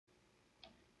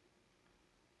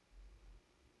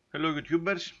Hello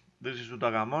YouTubers, this is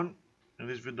Utagamon. In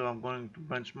this video I'm going to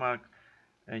benchmark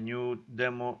a new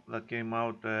demo that came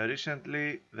out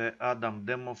recently, the Adam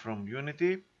demo from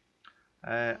Unity.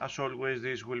 As always,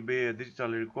 this will be a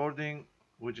digital recording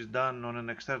which is done on an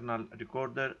external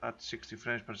recorder at 60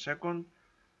 frames per second.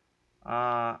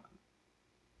 I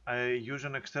use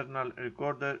an external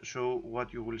recorder, so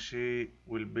what you will see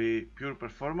will be pure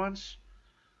performance.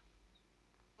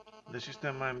 The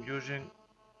system I'm using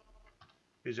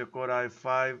is a Core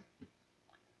i5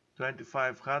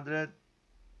 2500,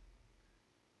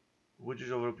 which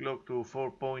is overclocked to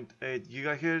 4.8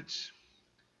 GHz.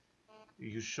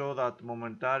 You saw that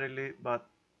momentarily, but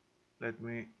let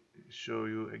me show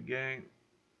you again.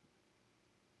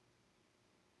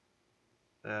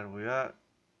 There we are.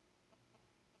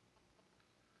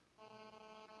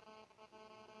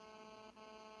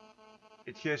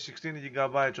 It has 16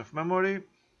 gigabytes of memory,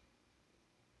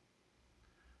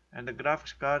 and the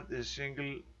graphics card is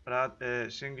single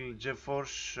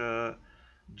GeForce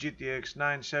GTX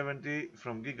 970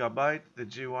 from Gigabyte, the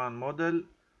G1 model.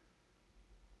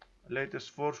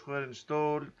 Latest force were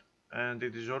installed, and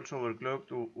it is also overclocked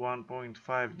to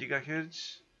 1.5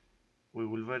 GHz. We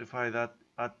will verify that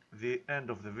at the end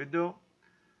of the video.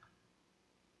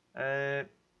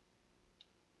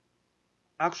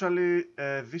 Actually,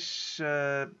 this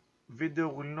video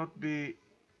will not be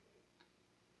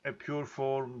a pure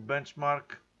form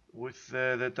benchmark with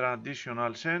the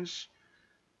traditional sense.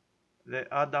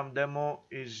 The Adam demo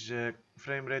is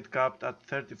frame rate capped at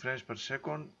 30 frames per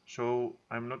second, so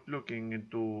I'm not looking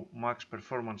into max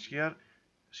performance here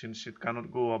since it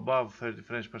cannot go above 30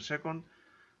 frames per second.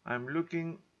 I'm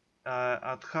looking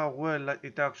at how well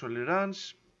it actually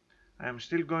runs. I'm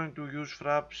still going to use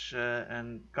fraps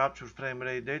and capture frame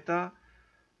rate data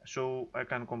so I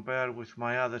can compare with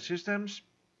my other systems,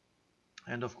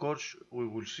 and of course we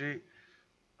will see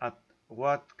at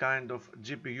what kind of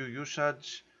GPU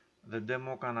usage the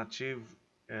demo can achieve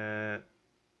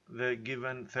the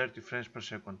given 30 frames per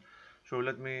second. So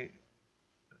let me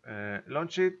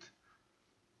launch it,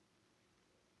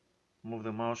 move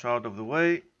the mouse out of the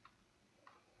way.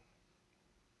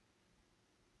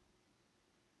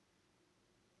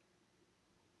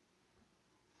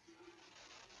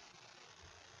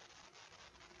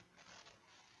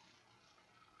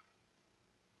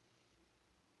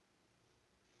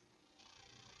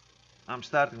 I'm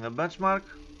starting the benchmark.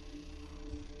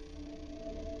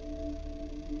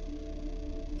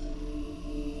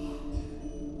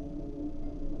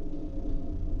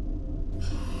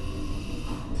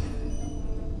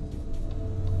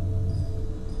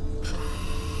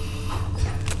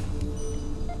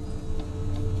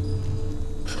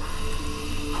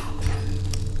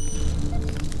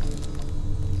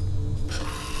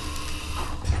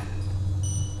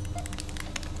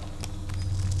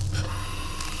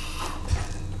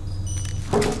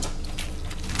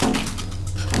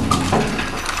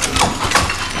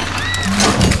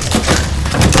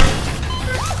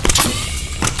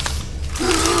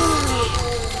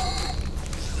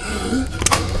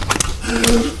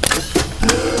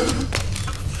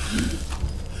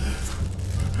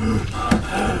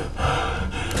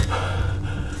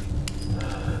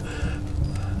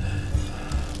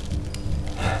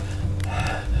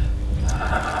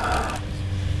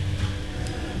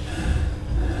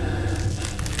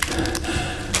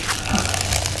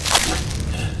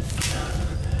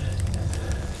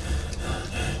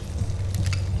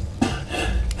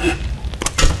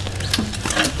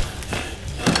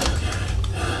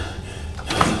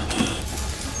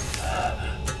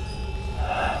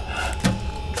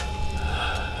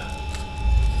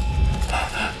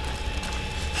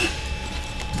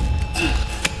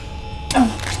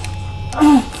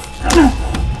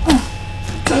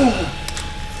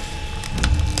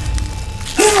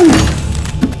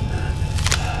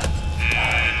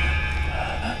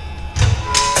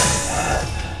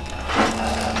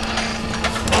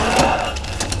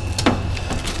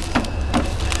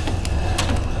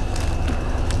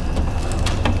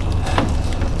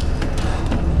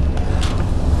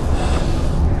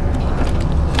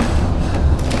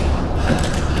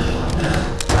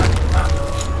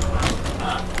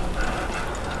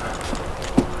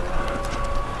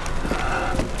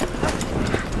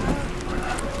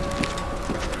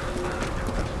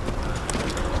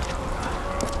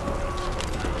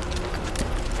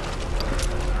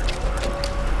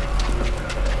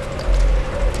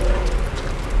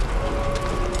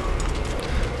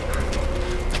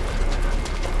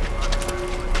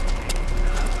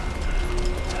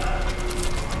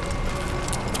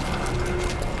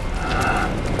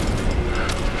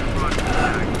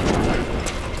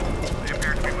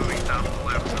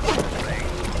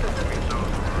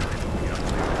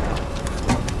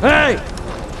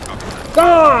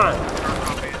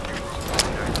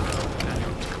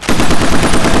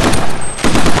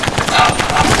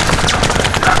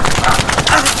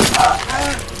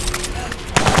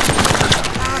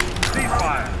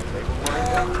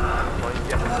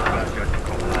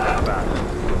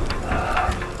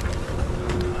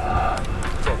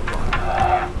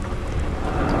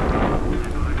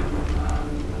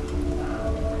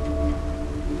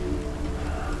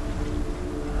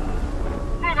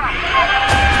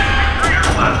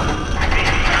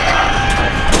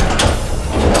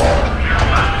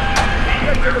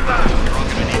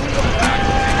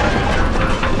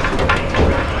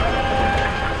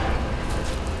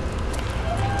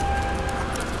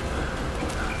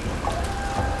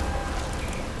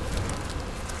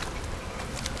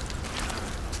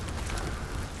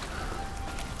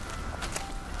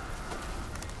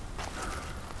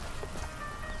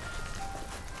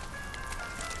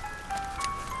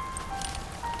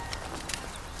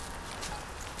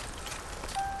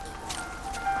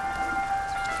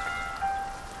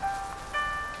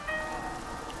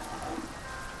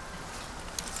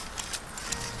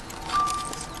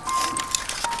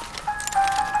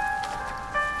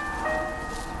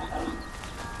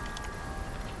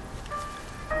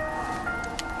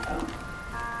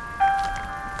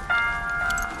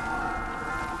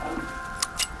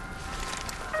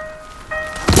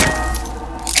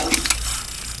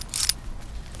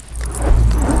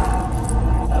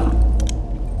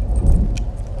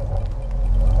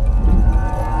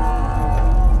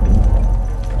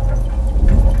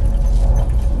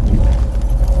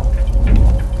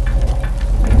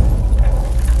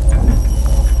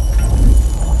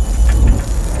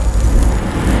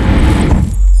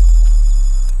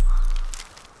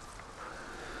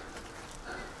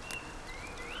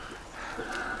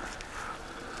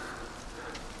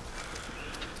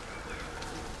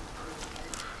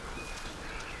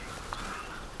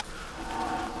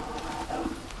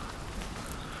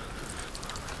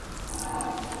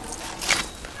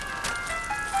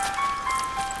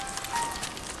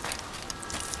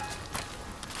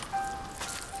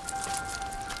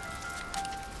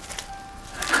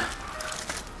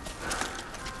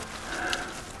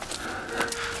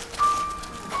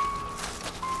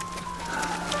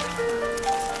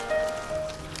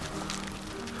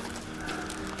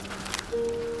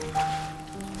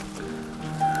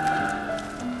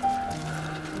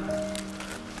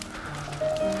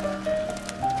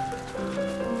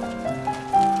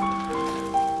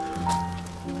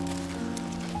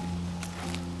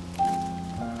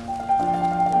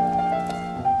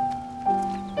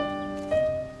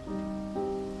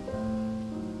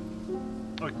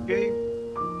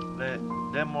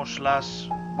 demo slash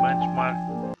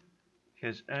benchmark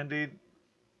has ended.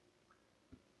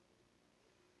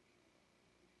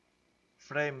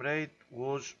 Frame rate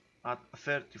was at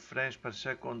 30 frames per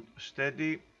second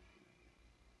steady,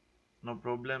 no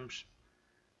problems.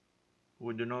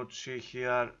 We do not see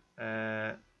here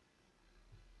the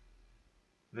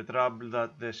trouble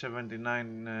that the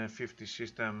 1920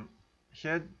 system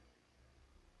had.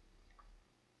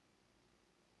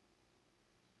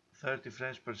 30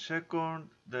 frames per second,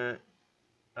 the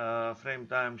frame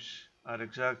times are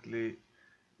exactly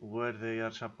where they are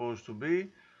supposed to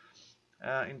be.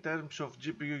 In terms of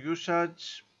GPU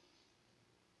usage,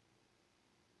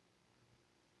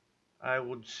 I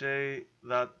would say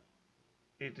that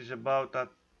it is about at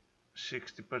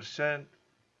 60%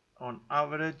 on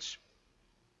average.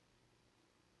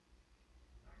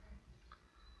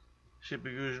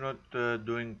 CPU is not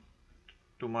doing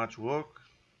too much work.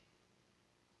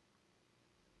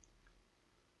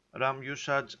 RAM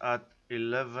usage at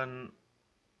 11.4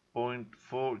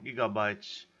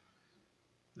 gigabytes.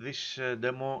 This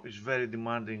demo is very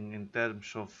demanding in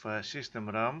terms of system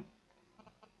RAM.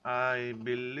 I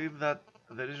believe that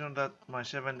the reason that my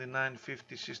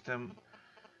 7950 system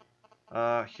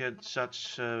had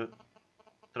such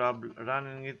trouble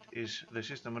running it is the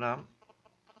system RAM.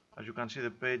 As you can see, the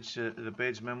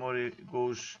page memory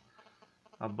goes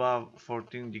above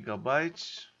 14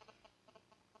 gigabytes,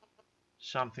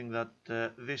 something that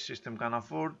this system can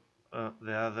afford,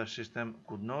 the other system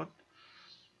could not.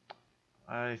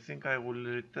 I think I will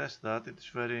retest that. It's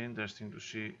very interesting to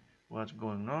see what's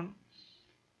going on.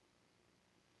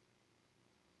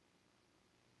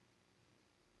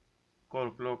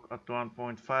 Core clock at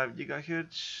 1.5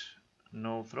 GHz,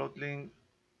 no throttling,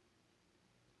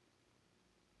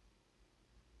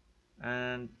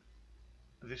 and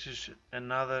this is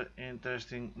another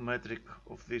interesting metric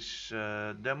of this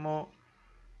demo.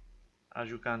 As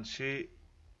you can see,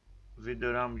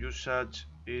 video RAM usage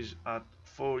is at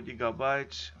 4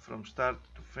 gigabytes from start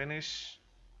to finish.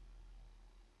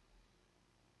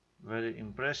 Very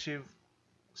impressive,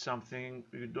 something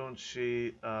you don't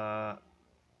see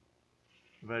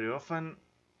very often.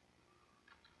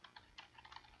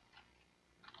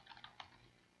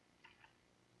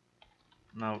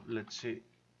 Now let's see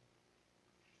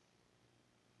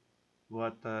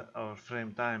what our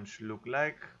frame times look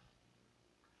like.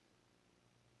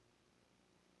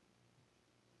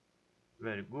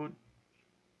 Very good.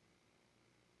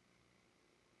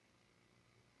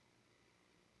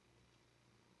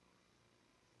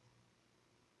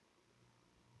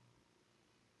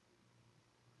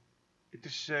 It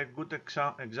is a good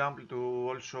example to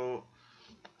also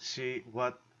see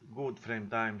what good frame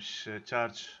times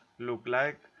charts look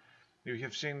like. You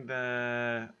have seen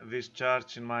these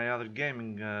charts in my other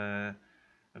gaming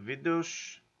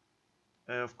videos.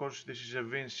 Of course, this is a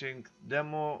VSync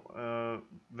demo,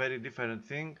 very different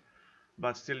thing,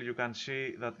 but still you can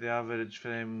see that the average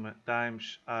frame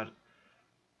times are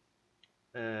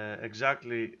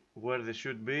exactly where they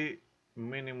should be.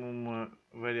 Minimum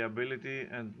variability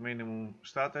and minimum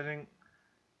stuttering.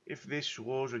 If this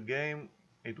was a game,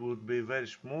 it would be very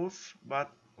smooth, but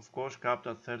of course capped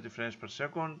at 30 frames per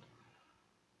second.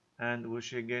 And we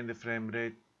see again the frame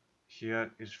rate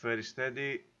here is very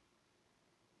steady.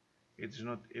 It's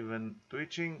not even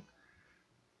twitching.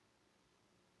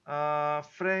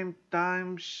 Frame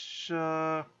times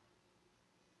are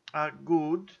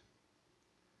good.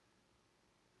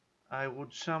 I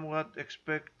would somewhat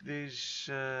expect these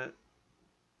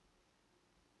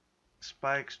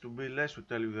spikes to be less, to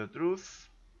tell you the truth,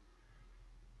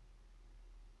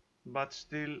 but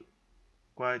still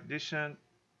quite decent.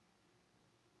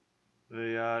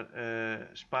 They are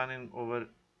spanning over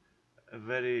a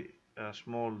very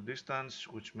small distance,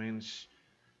 which means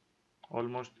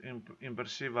almost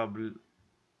imperceivable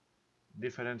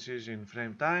differences in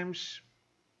frame times.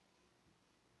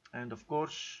 And of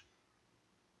course,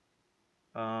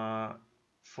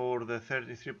 for the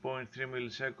 33.3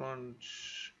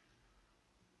 milliseconds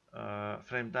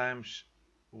frame times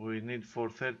we need for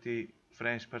 30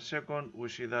 frames per second, we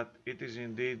see that it is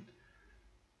indeed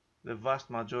the vast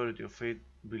majority of it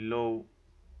below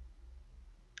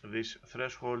this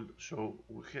threshold, so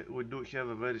we do have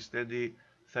a very steady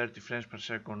 30 frames per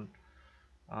second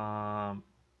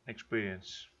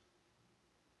experience.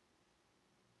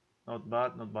 Not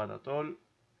bad at all.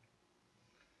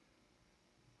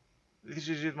 This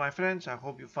is it, my friends. I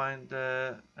hope you find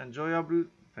enjoyable.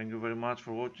 Thank you very much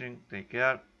for watching. Take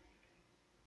care.